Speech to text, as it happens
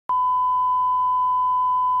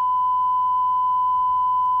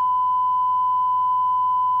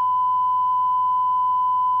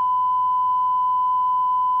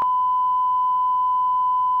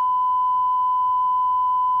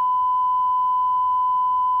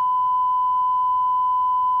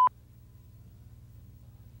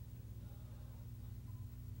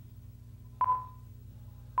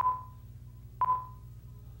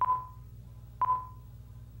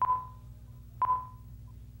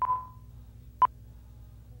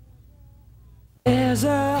There's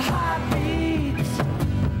a heartbeat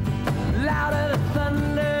louder than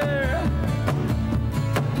thunder.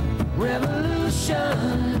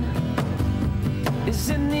 Revolution is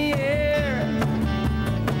in the air.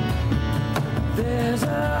 There's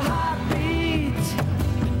a heartbeat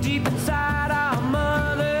deep inside our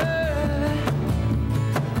mother.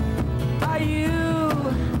 Are you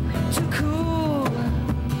too cool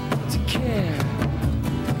to care?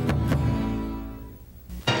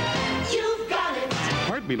 You've got it.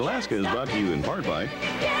 Heartbeat Alaska is brought to you in part by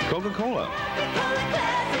Coca-Cola.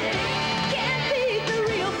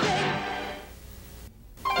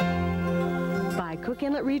 By Cook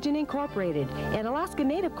Inlet Region Incorporated, an Alaska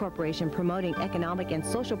Native corporation promoting economic and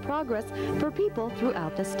social progress for people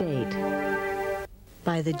throughout the state.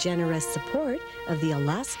 By the generous support of the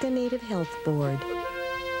Alaska Native Health Board.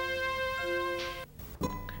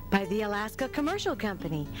 By the Alaska Commercial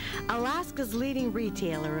Company, Alaska's leading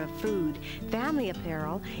retailer of food, family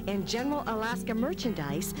apparel, and general Alaska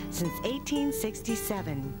merchandise since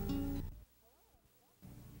 1867.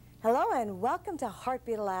 Hello and welcome to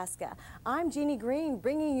Heartbeat Alaska. I'm Jeannie Green,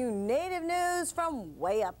 bringing you Native news from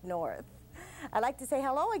way up north. I'd like to say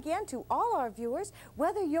hello again to all our viewers,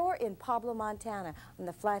 whether you're in Pablo, Montana, on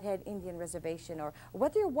the Flathead Indian Reservation, or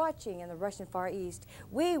whether you're watching in the Russian Far East.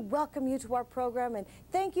 We welcome you to our program and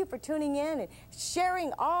thank you for tuning in and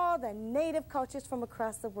sharing all the Native cultures from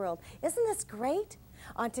across the world. Isn't this great?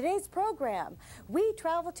 On today's program, we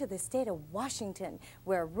travel to the state of Washington,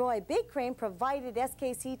 where Roy Big Crane provided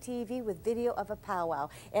SKC-TV with video of a powwow,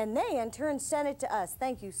 and they in turn sent it to us.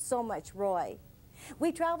 Thank you so much, Roy.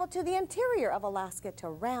 We travel to the interior of Alaska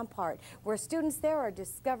to Rampart, where students there are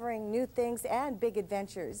discovering new things and big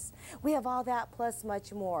adventures. We have all that plus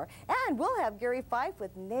much more. And we'll have Gary Fife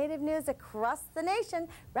with Native news across the nation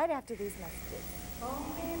right after these messages.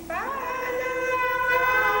 Only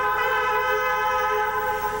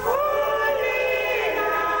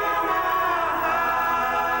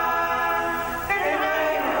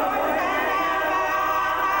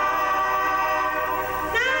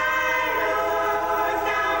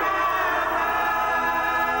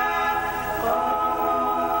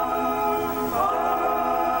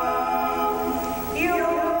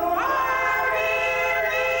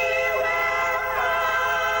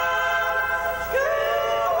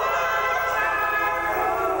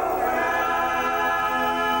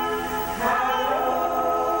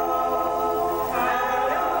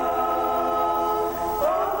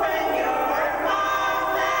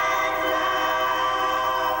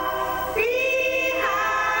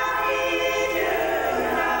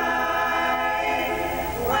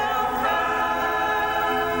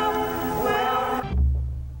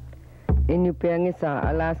Inu piangisa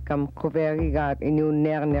Alaskam koverigat inu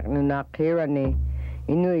nernek nuna kirani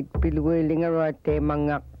inu pilwilingarate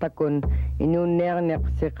mangak takun inu nernek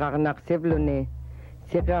sikarnak sivlune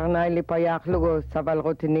sikarna lipayak lugo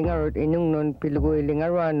savalgotiningarut inung nun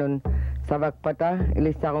pilwilingaranun savakpata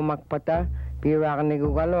ilisarumakpata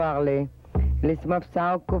piraknigugaluarle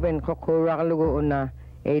ilismapsao kuven kokurak lugo una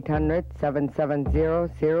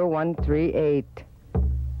 800-770-0138.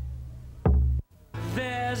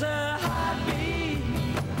 There's a heartbeat.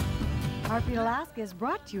 Heartbeat Alaska is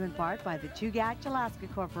brought to you in part by the Chugach Alaska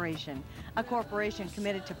Corporation, a corporation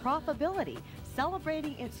committed to profitability,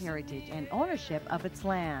 celebrating its heritage and ownership of its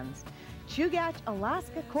lands. Chugach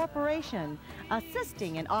Alaska Corporation,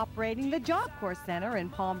 assisting in operating the Job Corps Center in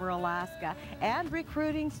Palmer, Alaska, and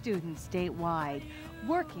recruiting students statewide,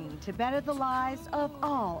 working to better the lives of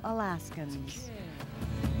all Alaskans.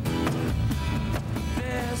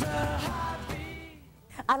 There's a heartbeat.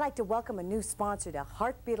 I'd like to welcome a new sponsor to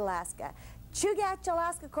Heartbeat Alaska. Chugach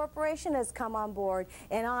Alaska Corporation has come on board,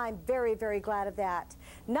 and I'm very, very glad of that.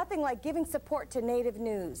 Nothing like giving support to Native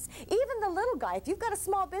news. Even the little guy, if you've got a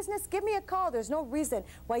small business, give me a call. There's no reason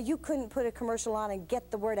why you couldn't put a commercial on and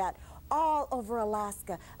get the word out all over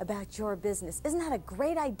Alaska about your business. Isn't that a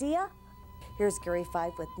great idea? Here's Gary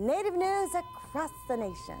Fife with Native news across the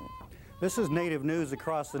nation. This is Native News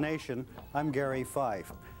Across the Nation. I'm Gary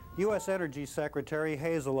Fife. U.S. Energy Secretary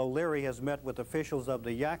Hazel O'Leary has met with officials of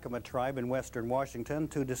the Yakima tribe in western Washington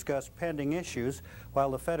to discuss pending issues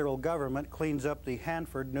while the federal government cleans up the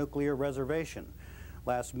Hanford nuclear reservation.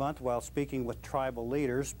 Last month, while speaking with tribal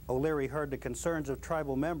leaders, O'Leary heard the concerns of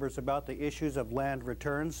tribal members about the issues of land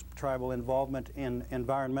returns, tribal involvement in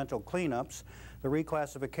environmental cleanups, the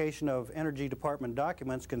reclassification of Energy Department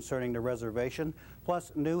documents concerning the reservation,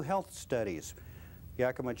 plus new health studies.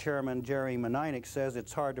 Yakima Chairman Jerry Meninick says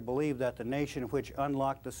it's hard to believe that the nation which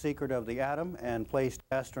unlocked the secret of the atom and placed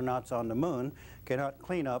astronauts on the moon cannot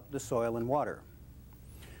clean up the soil and water.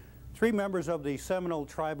 3 members of the Seminole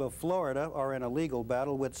Tribe of Florida are in a legal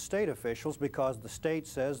battle with state officials because the state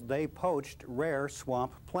says they poached rare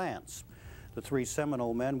swamp plants. The 3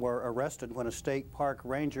 Seminole men were arrested when a state park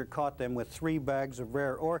ranger caught them with 3 bags of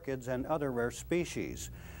rare orchids and other rare species.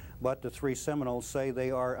 But the 3 Seminoles say they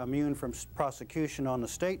are immune from prosecution on the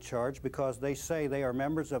state charge because they say they are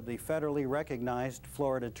members of the federally recognized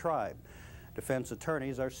Florida tribe. Defense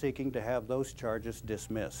attorneys are seeking to have those charges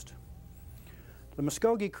dismissed. The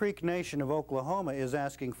Muskogee Creek Nation of Oklahoma is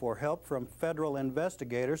asking for help from federal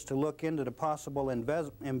investigators to look into the possible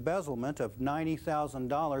embezzlement of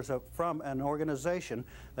 $90,000 from an organization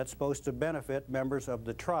that's supposed to benefit members of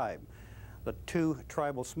the tribe. The 2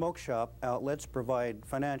 tribal smoke shop outlets provide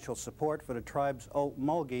financial support for the tribe's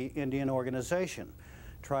Mulgee Indian organization.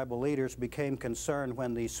 Tribal leaders became concerned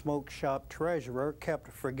when the smoke shop treasurer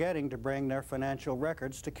kept forgetting to bring their financial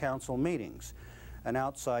records to council meetings. An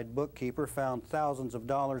outside bookkeeper found thousands of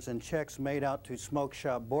dollars in checks made out to smoke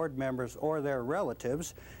shop board members or their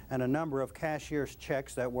relatives, and a number of cashier's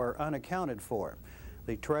checks that were unaccounted for.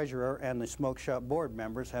 The treasurer and the smoke shop board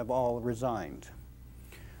members have all resigned.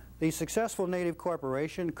 The successful Native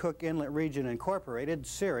corporation, Cook Inlet Region Incorporated,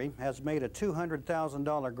 CIRI, has made a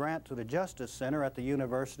 $200,000 grant to the Justice Center at the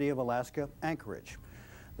University of Alaska, Anchorage.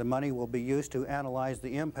 The money will be used to analyze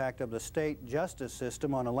the impact of the state justice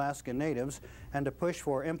system on Alaska Natives and to push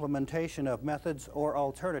for implementation of methods or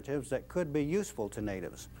alternatives that could be useful to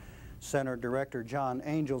Natives. Center Director John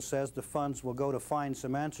Angel says the funds will go to find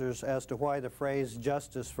some answers as to why the phrase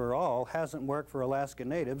justice for all hasn't worked for Alaska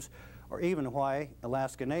Natives, or even why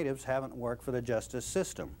Alaska Natives haven't worked for the justice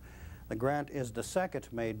system. The grant is the second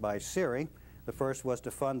made by CIRI. The first was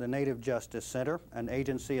to fund the Native Justice Center, an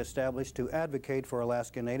agency established to advocate for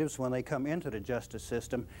Alaska Natives when they come into the justice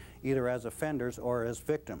system, either as offenders or as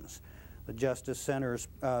victims. The Justice Center's,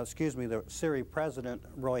 the CIRI president,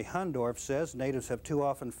 Roy Hundorf, says Natives have too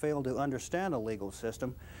often failed to understand a legal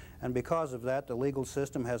system, and because of that, the legal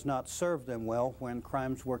system has not served them well when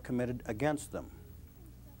crimes were committed against them.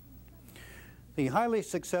 The highly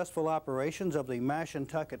successful operations of the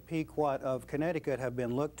Mashantucket Pequot of Connecticut have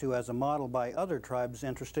been looked to as a model by other tribes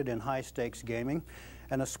interested in high-stakes gaming,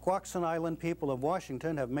 and the Squaxin Island people of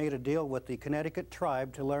Washington have made a deal with the Connecticut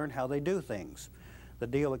tribe to learn how they do things. The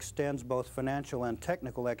deal extends both financial and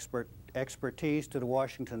technical expertise to the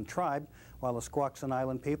Washington tribe, while the Squaxin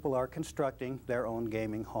Island people are constructing their own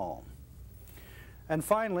gaming hall. And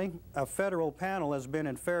finally, a federal panel has been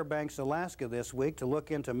in Fairbanks, Alaska this week to look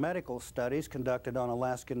into medical studies conducted on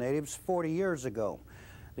Alaska Natives 40 years ago.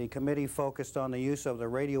 The committee focused on the use of the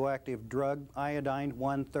radioactive drug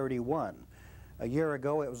iodine-131. A year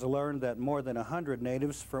ago, it was learned that more than 100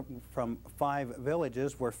 Natives from 5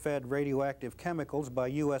 villages were fed radioactive chemicals by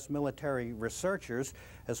U.S. military researchers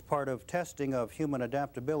as part of testing of human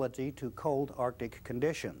adaptability to cold Arctic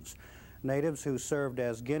conditions. Natives who served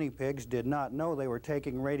as guinea pigs did not know they were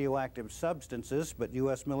taking radioactive substances, but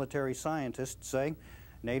U.S. military scientists say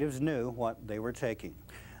Natives knew what they were taking.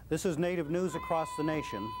 This is Native News Across the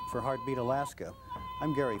Nation. For Heartbeat Alaska,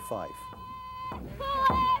 I'm Gary Fife.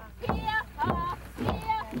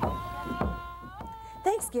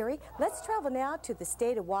 Thanks, Gary. Let's travel now to the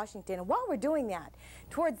state of Washington. And while we're doing that,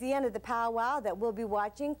 towards the end of the powwow that we'll be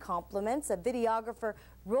watching, compliments of videographer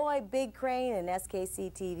Roy Big Crane and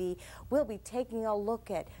SKC TV, we'll be taking a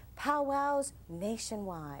look at powwows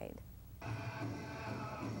nationwide.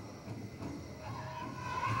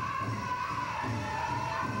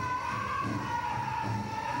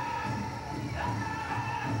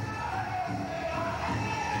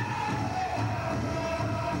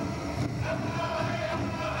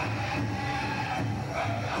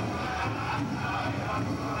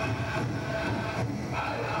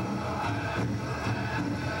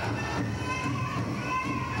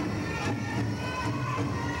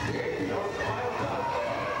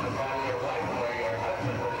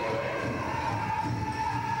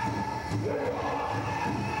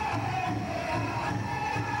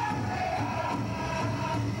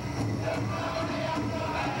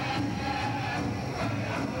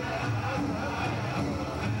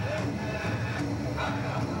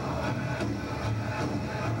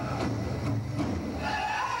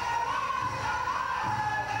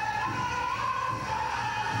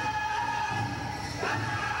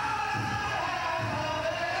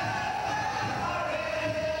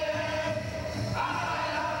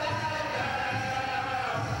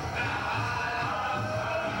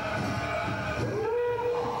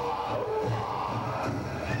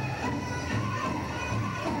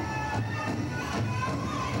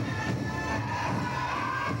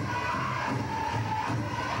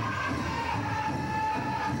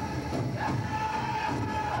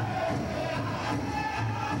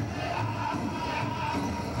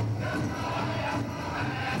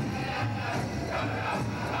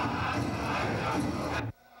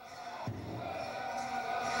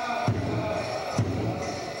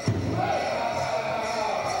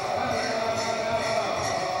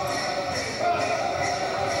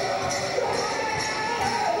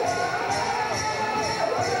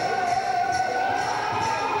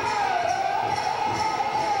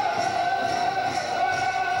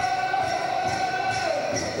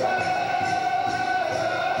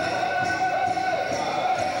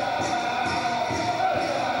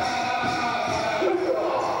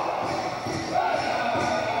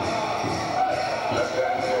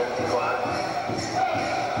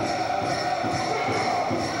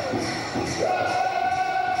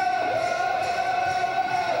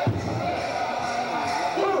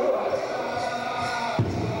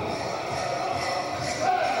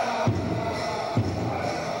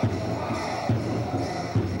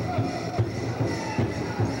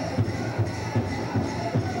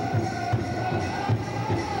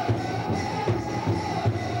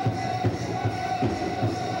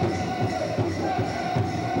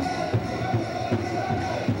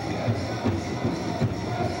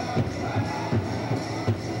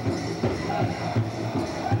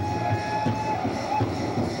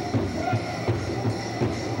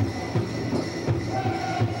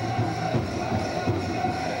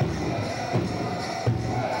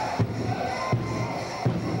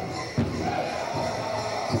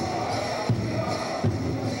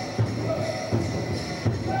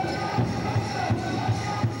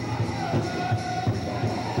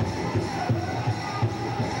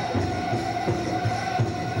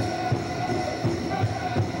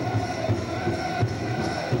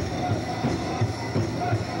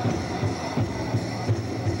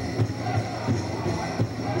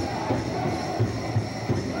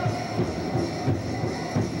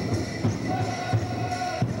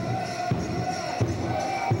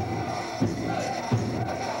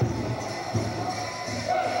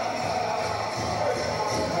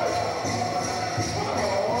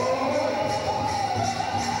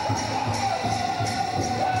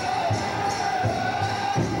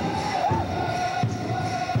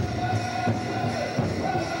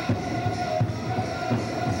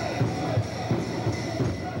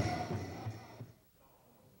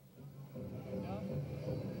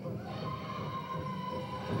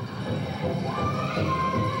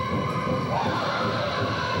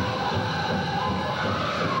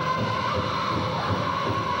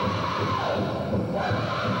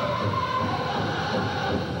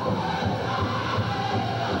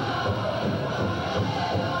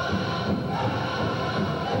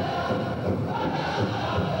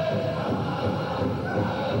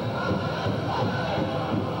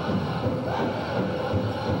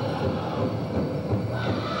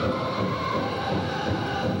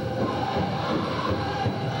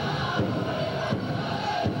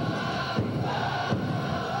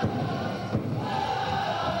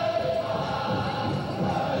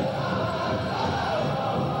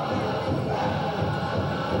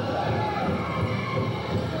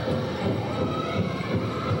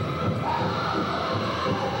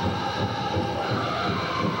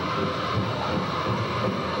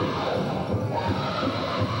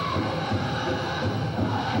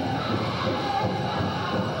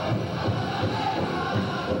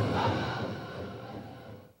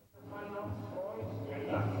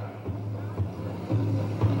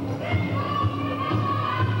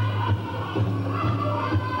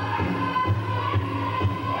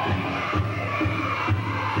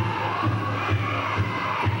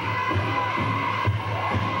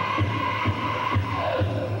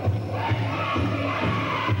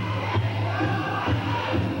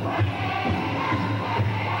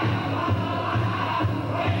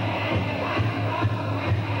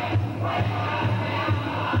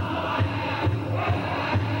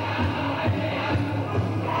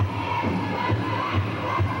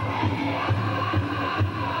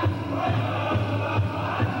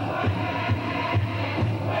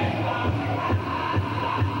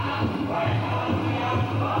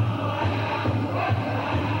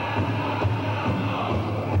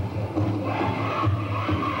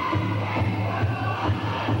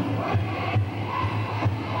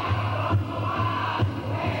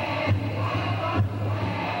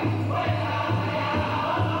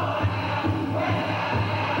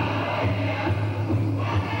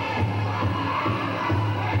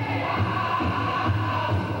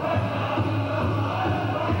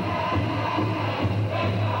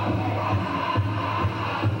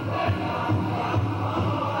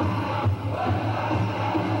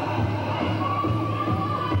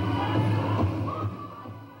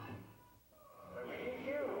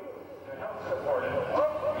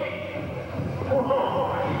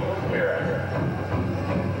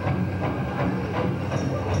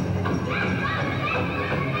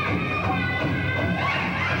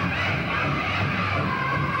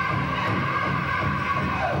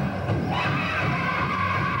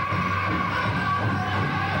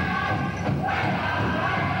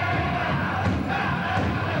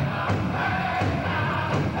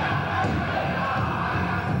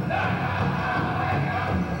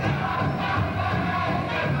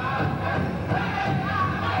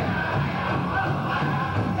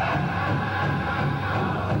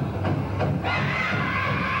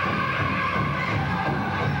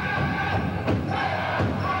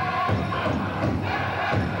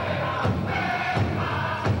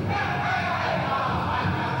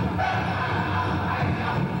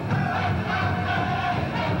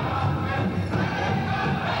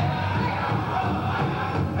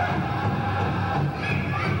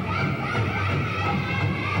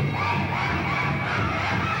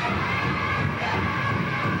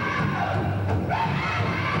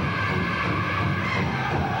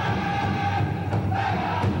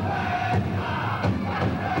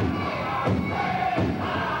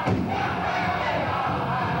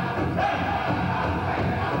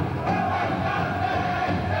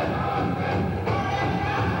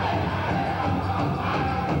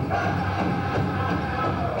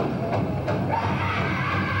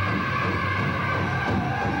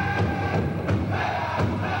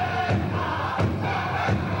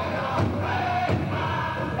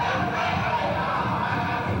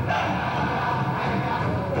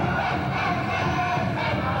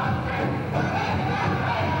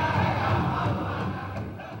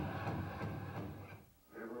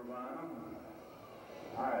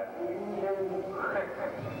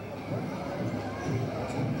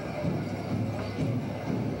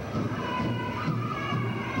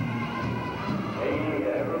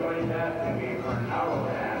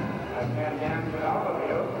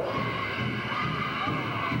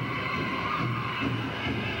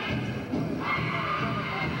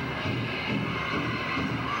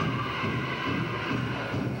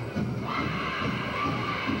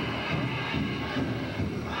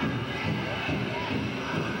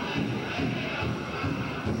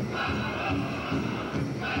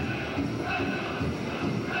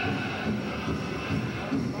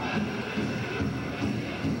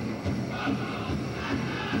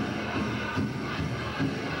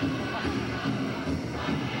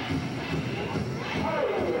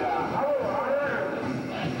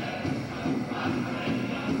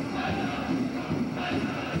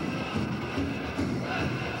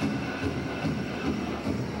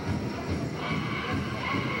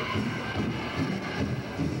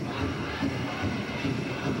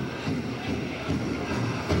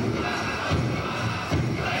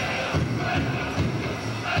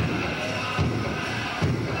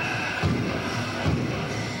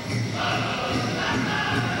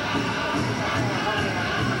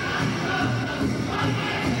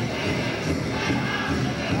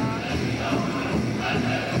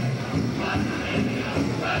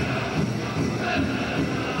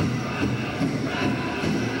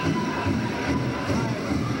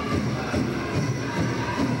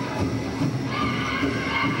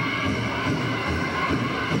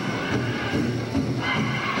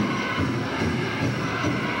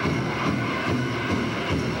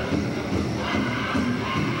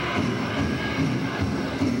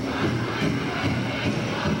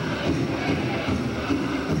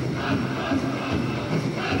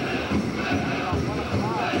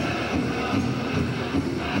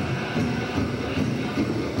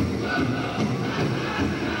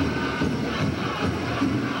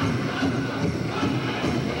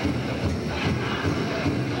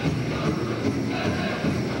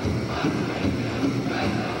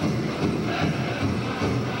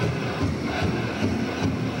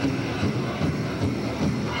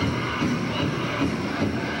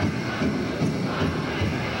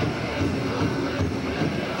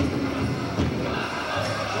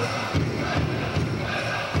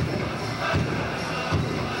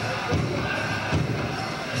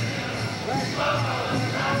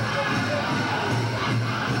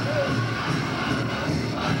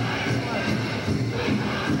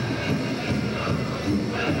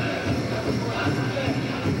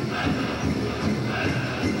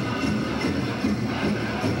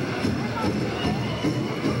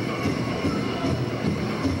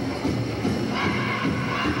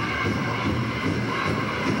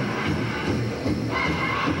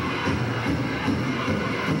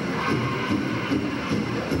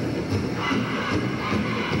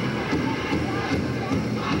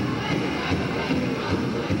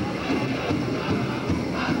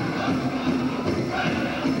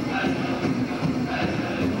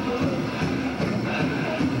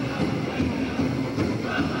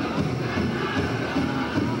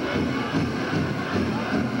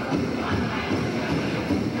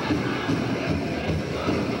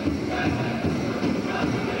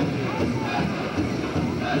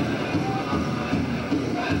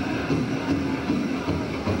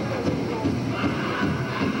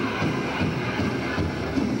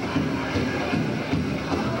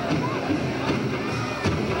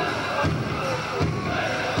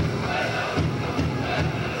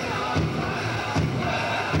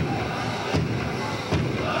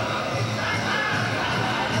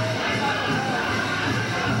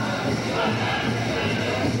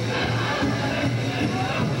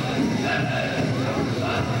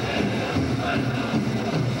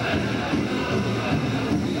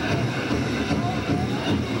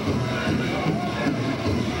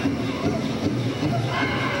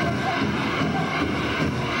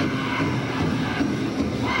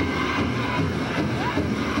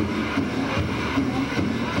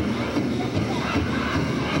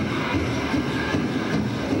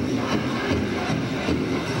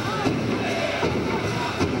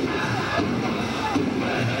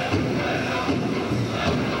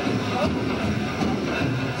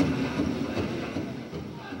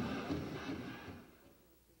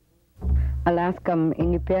 Alaskam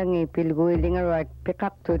iniperngi pilguilingarat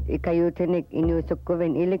pikaktut ikayutinik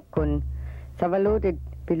inusukkuven ilikkun. Savalutit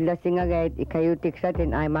pillasingagait ikayutik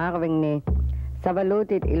satin ay marvingni.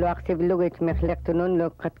 Savalutit iluaksivlugit mehlektununlo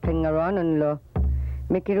katkingaronunlo.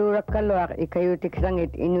 Mikirurak kaluak ikayutik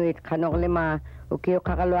sangit inuit kanorlima ukiyo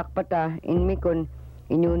kakaluak pata inmikun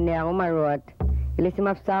inunearumaruat.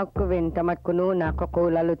 Ilisimafsaukuvin tamat kununa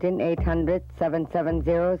kokulalutin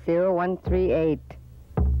 800-770-0138.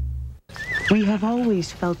 We have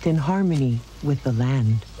always felt in harmony with the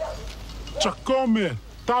land. Chakome,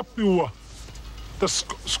 tapiwa, ta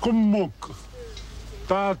skumok,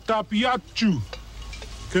 ta tapiachu,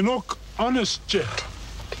 kenok anesche,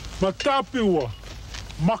 matapiwa,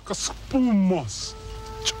 makaspumos,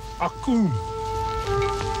 akum.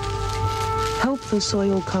 Help the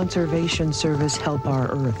Soil Conservation Service help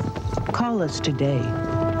our earth. Call us today.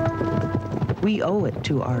 We owe it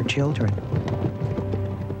to our children.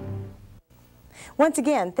 Once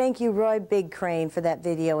again, thank you, Roy Big Crane, for that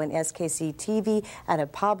video in SKC TV out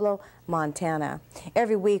of Pablo, Montana.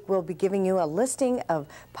 Every week, we'll be giving you a listing of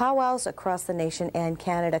powwows across the nation and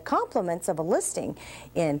Canada, compliments of a listing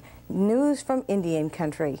in News from Indian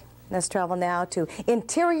Country. Let's travel now to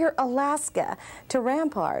interior Alaska, to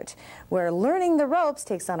Rampart, where learning the ropes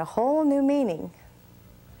takes on a whole new meaning.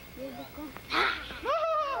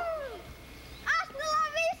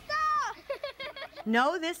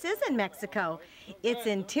 No, this isn't Mexico. It's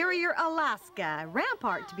interior Alaska,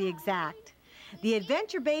 Rampart to be exact. The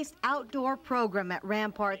adventure-based outdoor program at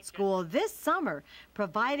Rampart School this summer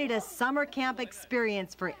provided a summer camp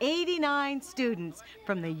experience for 89 students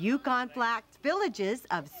from the Yukon Flats villages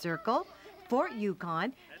of Circle, Fort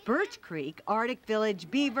Yukon, Birch Creek, Arctic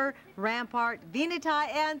Village, Beaver, Rampart, Venati,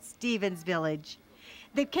 and Stevens Village.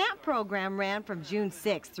 The camp program ran from June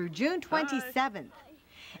 6th through June 27th.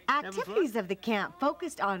 Activities of the camp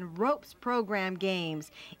focused on ropes program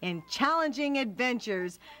games and challenging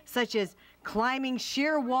adventures such as climbing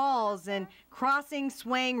sheer walls and crossing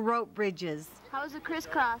swaying rope bridges. How was the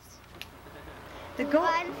crisscross? The goal.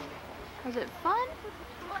 Was it fun?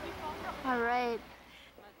 All right.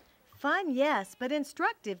 Fun, yes, but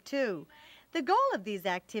instructive too. The goal of these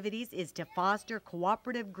activities is to foster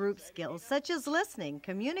cooperative group skills such as listening,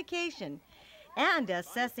 communication, and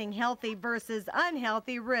assessing healthy versus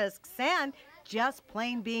unhealthy risks, and just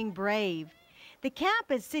plain being brave. The camp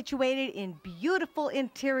is situated in beautiful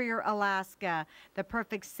interior Alaska, the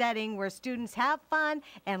perfect setting where students have fun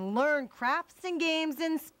and learn crafts and games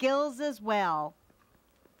and skills as well.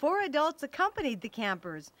 4 adults accompanied the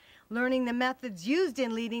campers, learning the methods used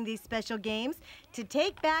in leading these special games to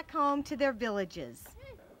take back home to their villages.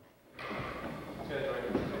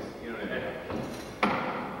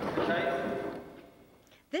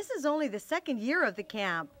 This is only the second year of the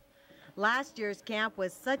camp. Last year's camp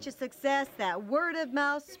was such a success that word of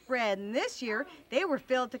mouth spread, and this year they were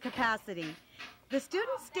filled to capacity. The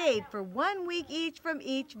students stayed for 1 week each from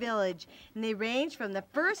each village, and they ranged from the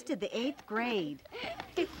 1st to the 8th grade.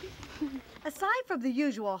 Aside from the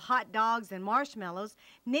usual hot dogs and marshmallows,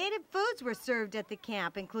 native foods were served at the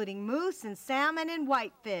camp, including moose and salmon and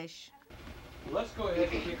whitefish. Let's go ahead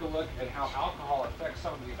and take a look at how alcohol affects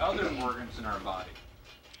some of the other organs in our body.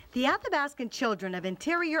 The Athabascan children of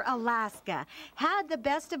interior Alaska had the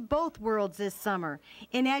best of both worlds this summer,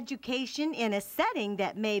 in education in a setting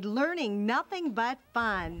that made learning nothing but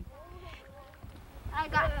fun. I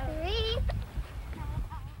got 3.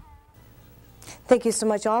 Thank you so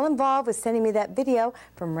much, all involved, with sending me that video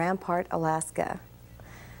from Rampart, Alaska.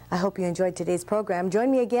 I hope you enjoyed today's program.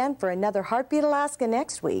 Join me again for another Heartbeat Alaska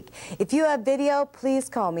next week. If you have video, please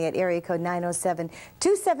call me at area code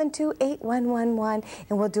 907-272-8111,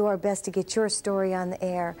 and we'll do our best to get your story on the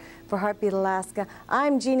air. For Heartbeat Alaska,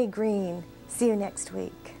 I'm Jeannie Green. See you next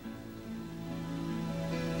week.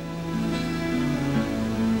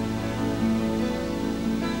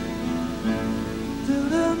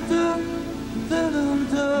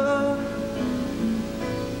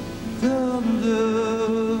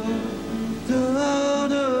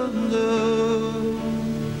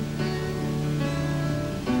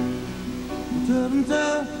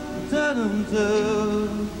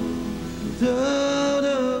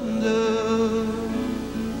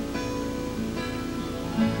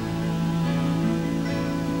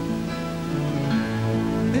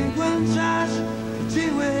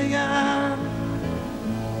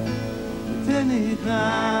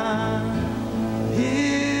 Anytime.